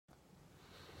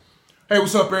Hey,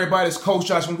 what's up, everybody? It's Coach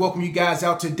Josh, and welcome you guys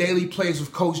out to Daily Plays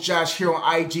with Coach Josh here on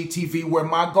IGTV, where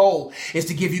my goal is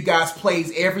to give you guys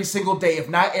plays every single day, if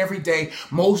not every day,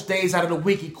 most days out of the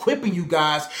week, equipping you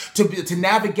guys to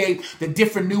navigate the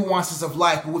different nuances of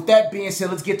life. But with that being said,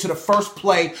 let's get to the first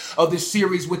play of this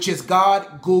series, which is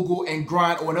God, Google, and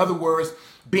Grind, or in other words,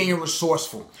 being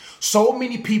resourceful. So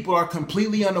many people are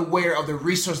completely unaware of the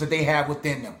resource that they have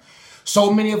within them.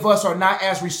 So many of us are not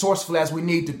as resourceful as we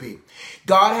need to be.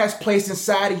 God has placed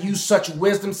inside of you such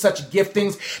wisdom, such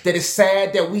giftings, that it's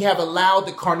sad that we have allowed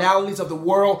the carnalities of the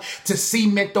world to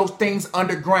cement those things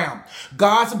underground.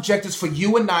 God's objective is for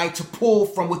you and I to pull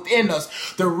from within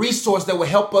us the resource that will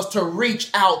help us to reach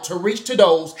out, to reach to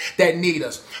those that need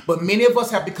us. But many of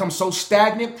us have become so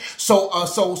stagnant,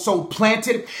 so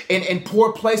planted in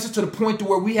poor places, to the point to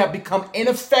where we have become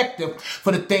ineffective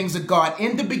for the things of God.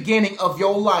 In the beginning of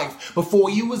your life, before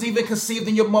you was even conceived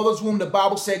in your mother's womb, the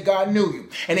Bible said God knew you.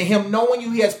 And in him knowing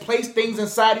you, he has placed things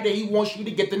inside you that he wants you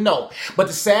to get to know. But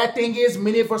the sad thing is,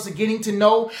 many of us are getting to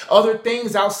know other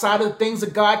things outside of the things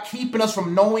of God, keeping us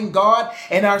from knowing God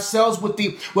and ourselves with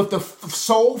the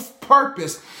sole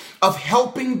purpose of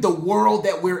helping the world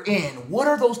that we're in. What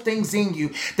are those things in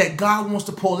you that God wants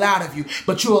to pull out of you,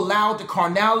 but you allowed the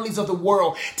carnalities of the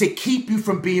world to keep you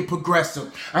from being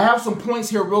progressive? I have some points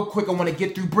here real quick I want to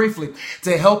get through briefly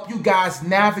to help you guys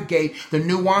navigate the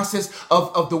nuances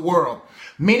of the world.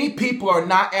 Many people are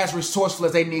not as resourceful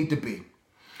as they need to be.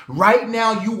 Right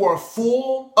now, you are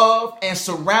full of and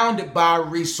surrounded by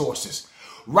resources.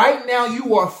 Right now,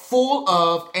 you are full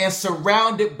of and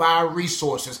surrounded by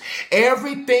resources.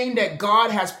 Everything that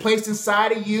God has placed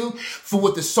inside of you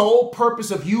with the sole purpose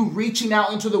of you reaching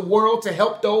out into the world to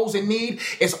help those in need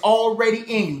is already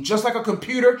in you. Just like a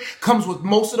computer comes with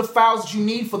most of the files that you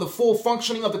need for the full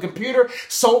functioning of the computer,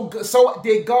 so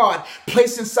did God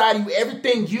place inside of you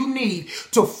everything you need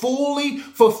to fully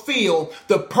fulfill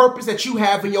the purpose that you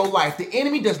have in your life. The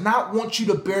enemy does not want you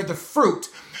to bear the fruit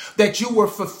that you were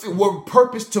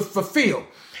purposed to fulfill.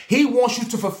 He wants you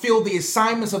to fulfill the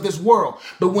assignments of this world.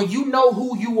 But when you know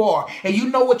who you are and you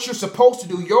know what you're supposed to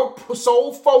do, your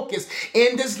sole focus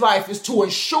in this life is to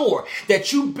ensure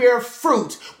that you bear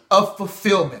fruit of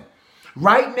fulfillment.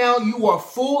 Right now, you are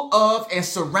full of and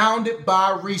surrounded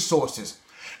by resources.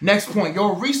 Next point,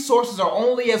 your resources are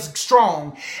only as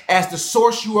strong as the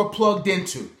source you are plugged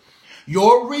into.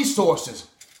 Your resources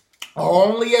are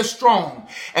only as strong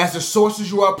as the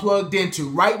sources you are plugged into.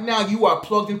 Right now, you are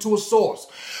plugged into a source.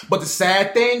 But the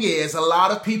sad thing is, a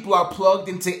lot of people are plugged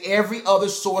into every other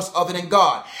source other than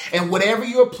God. And whatever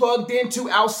you're plugged into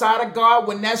outside of God,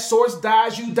 when that source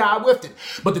dies, you die with it.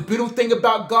 But the beautiful thing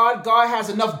about God, God has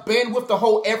enough bandwidth to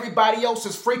hold everybody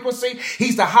else's frequency.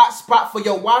 He's the hot spot for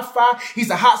your Wi-Fi. He's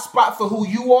the hot spot for who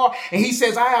you are. And he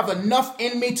says, I have enough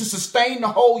in me to sustain the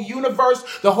whole universe,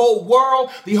 the whole world,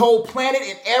 the whole planet,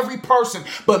 and every person.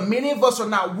 But many of us are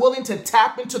not willing to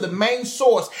tap into the main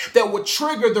source that will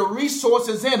trigger the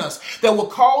resources in us, that will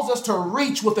cause us to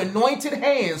reach with anointed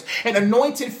hands and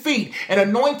anointed feet and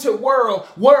anointed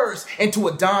words into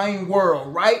a dying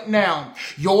world. Right now,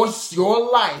 your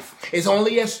life is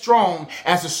only as strong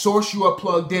as the source you are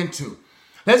plugged into.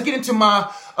 Let's get into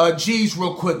my G's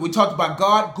real quick. We talked about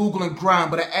God, Google, and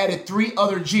Grind, but I added 3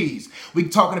 other G's. We're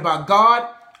talking about God,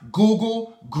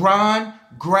 Google, Grind,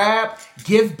 Grab,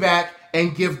 Give Back,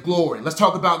 and Give Glory. Let's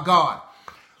talk about God.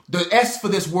 The S for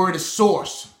this word is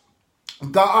source.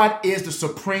 God is the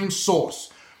supreme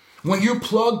source. When you're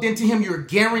plugged into him, you're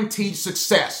guaranteed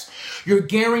success. You're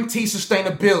guaranteed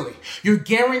sustainability. You're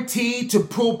guaranteed to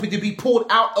be pulled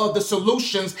out of the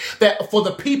solutions that for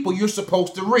the people you're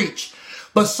supposed to reach.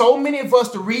 But so many of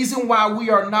us, the reason why we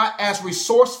are not as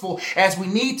resourceful as we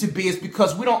need to be is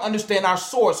because we don't understand our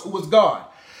source, who is God.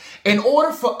 In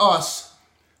order for us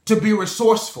to be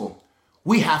resourceful,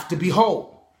 we have to be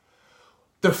whole.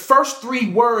 The first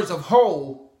 3 words of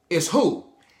whole is who.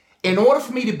 In order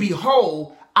for me to be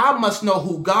whole, I must know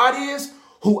who God is,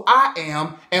 who I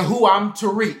am, and who I'm to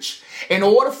reach. In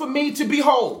order for me to be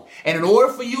whole, and in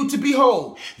order for you to be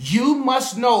whole, you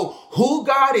must know who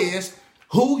God is,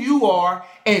 who you are,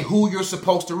 and who you're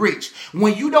supposed to reach.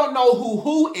 When you don't know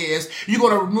who is, you're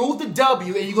going to remove the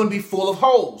W and you're going to be full of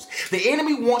holes. The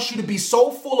enemy wants you to be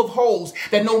so full of holes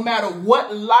that no matter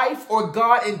what life or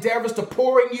God endeavors to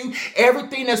pour in you,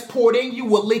 everything that's poured in you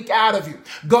will leak out of you.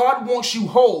 God wants you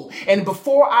whole. And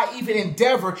before I even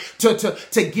endeavor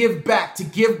to give back, to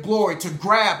give glory, to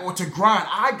grab, or to grind,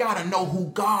 I got to know who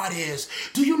God is.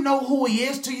 Do you know who he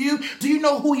is to you? Do you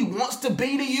know who he wants to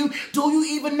be to you? Do you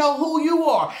even know who you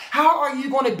are? How are you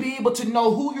you going to be able to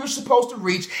know who you're supposed to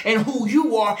reach and who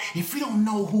you are if you don't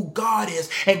know who God is?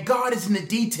 And God is in the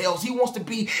details. He wants to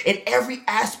be in every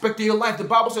aspect of your life. The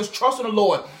Bible says, trust in the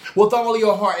Lord with all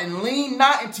your heart and lean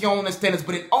not into your own understandings,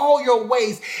 but in all your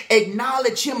ways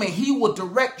acknowledge him and he will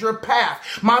direct your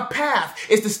path. My path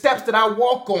is the steps that I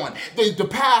walk on. The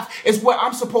path is what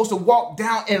I'm supposed to walk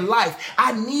down in life.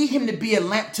 I need him to be a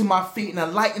lamp to my feet and a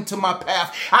light into my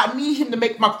path. I need him to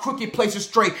make my crooked places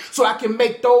straight so I can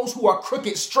make those who are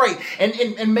crooked straight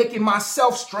and making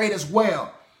myself straight as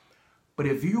well. But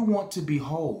if you want to be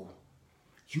whole,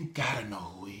 you got to know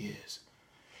who he is.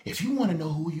 If you want to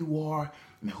know who you are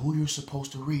and who you're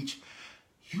supposed to reach,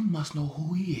 you must know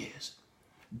who he is.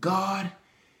 God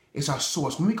is our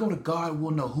source. When we go to God,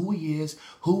 we'll know who he is,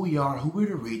 who we are, who we're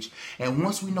to reach. And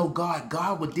once we know God,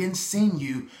 God would then send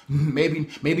you,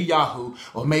 maybe Yahoo,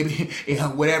 or maybe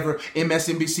whatever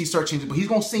MSNBC search engine, but he's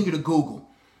going to send you to Google.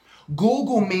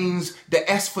 Google means the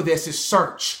S for this is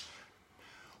search.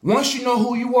 Once you know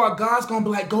who you are, God's going to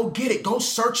be like, go get it. Go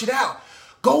search it out.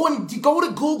 Go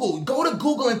to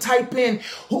Google and type in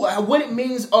what it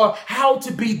means or how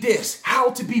to be this,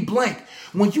 how to be blank.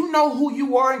 When you know who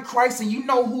you are in Christ and you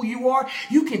know who you are,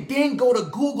 you can then go to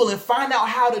Google and find out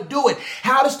how to do it,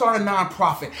 how to start a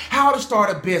nonprofit, how to start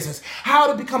a business, how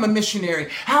to become a missionary,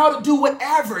 how to do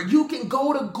whatever. You can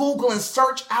go to Google and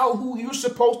search out who you're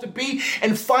supposed to be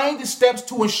and find the steps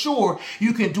to ensure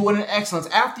you can do it in excellence.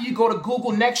 After you go to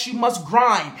Google, next you must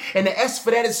grind. And the S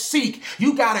for that is seek.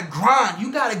 You got to grind.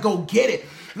 You got to go get it.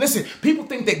 Listen, people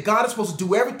think that God is supposed to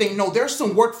do everything. No, there's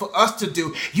some work for us to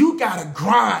do. You got to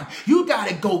grind. You got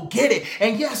to go get it.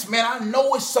 And yes, man, I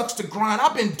know it sucks to grind.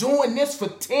 I've been doing this for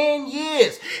 10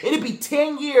 years. It'll be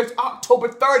 10 years, October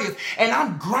 30th. And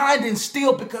I'm grinding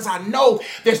still because I know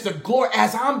there's the glory.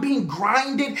 As I'm being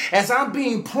grinded, as I'm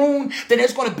being pruned, then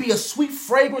there's going to be a sweet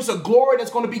fragrance of glory that's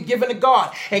going to be given to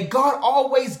God. And God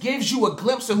always gives you a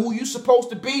glimpse of who you're supposed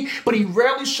to be, but he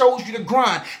rarely shows you the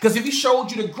grind. Because if he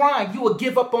showed you the grind, you will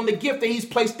give up on the gift that he's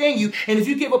placed in you. And if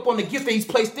you give up on the gift that he's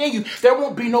placed in you, there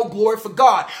won't be no glory for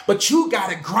God. But you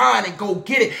got to grind and go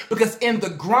get it, because in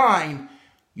the grind,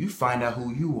 you find out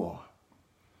who you are.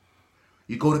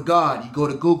 You go to God, you go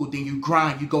to Google, then you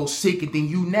grind, you go seek, and then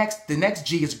the next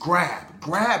G is grab.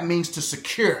 Grab means to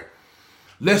secure.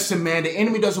 Listen, man, the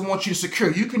enemy doesn't want you to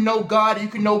secure. You can know God, you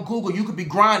can know Google, you could be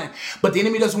grinding, but the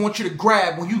enemy doesn't want you to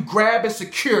grab. When you grab and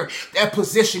secure that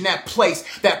position, that place,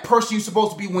 that person you're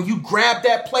supposed to be, when you grab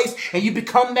that place and you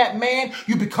become that man,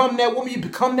 you become that woman, you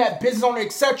become that business owner,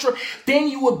 etc., then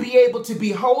you will be able to be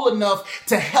whole enough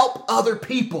to help other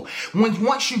people.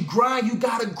 Once you grind, you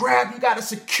got to grab, you got to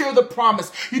secure the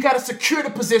promise, you got to secure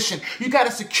the position, you got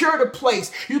to secure the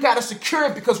place, you got to secure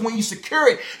it, because when you secure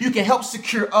it, you can help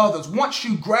secure others. Once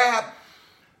you grab,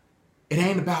 it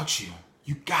ain't about you.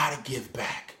 You gotta give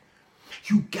back.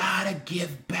 You gotta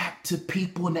give back to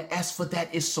people, and the S for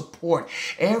that is support.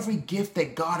 Every gift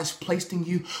that God has placed in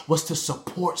you was to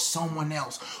support someone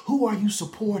else. Who are you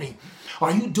supporting?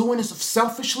 Are you doing this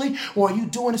selfishly, or are you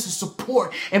doing this to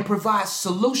support and provide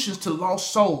solutions to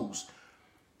lost souls?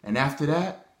 And after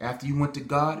that, after you went to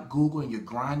God, Google, and you're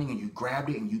grinding and you grabbed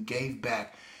it and you gave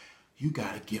back, you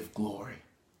gotta give glory.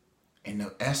 And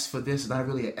the S for this is not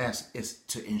really an S, it's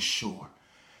to ensure.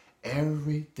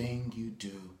 Everything you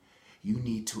do, you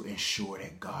need to ensure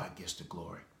that God gets the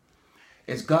glory.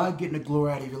 Is God getting the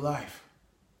glory out of your life?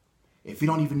 If you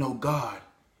don't even know God,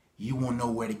 you won't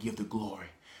know where to give the glory,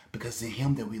 because in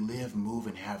him that we live, move,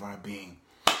 and have our being.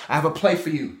 I have a play for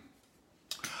you.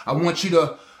 I want you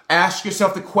to ask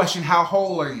yourself the question, how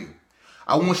whole are you?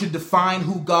 I want you to define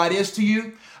who God is to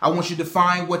you. I want you to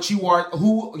define what you are,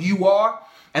 who you are.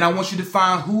 And I want you to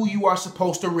find who you are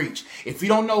supposed to reach. If you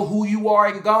don't know who you are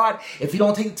in God, if you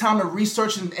don't take the time to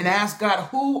research and ask God,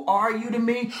 who are you to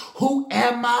me? Who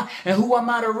am I? And who am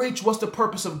I to reach? What's the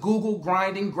purpose of Google,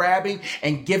 grinding, grabbing,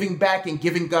 and giving back and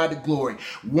giving God the glory?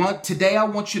 Today, I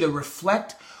want you to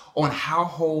reflect on how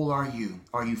whole are you?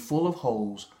 Are you full of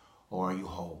holes, or are you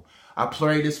whole? I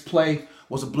pray this play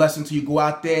was a blessing to you. Go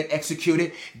out there and execute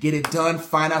it. Get it done.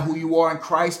 Find out who you are in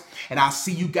Christ. And I'll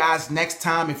see you guys next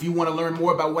time. If you want to learn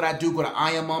more about what I do, go to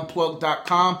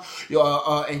iamunplugged.com.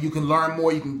 And you can learn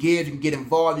more. You can give. You can get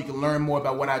involved. You can learn more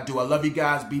about what I do. I love you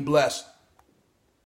guys. Be blessed.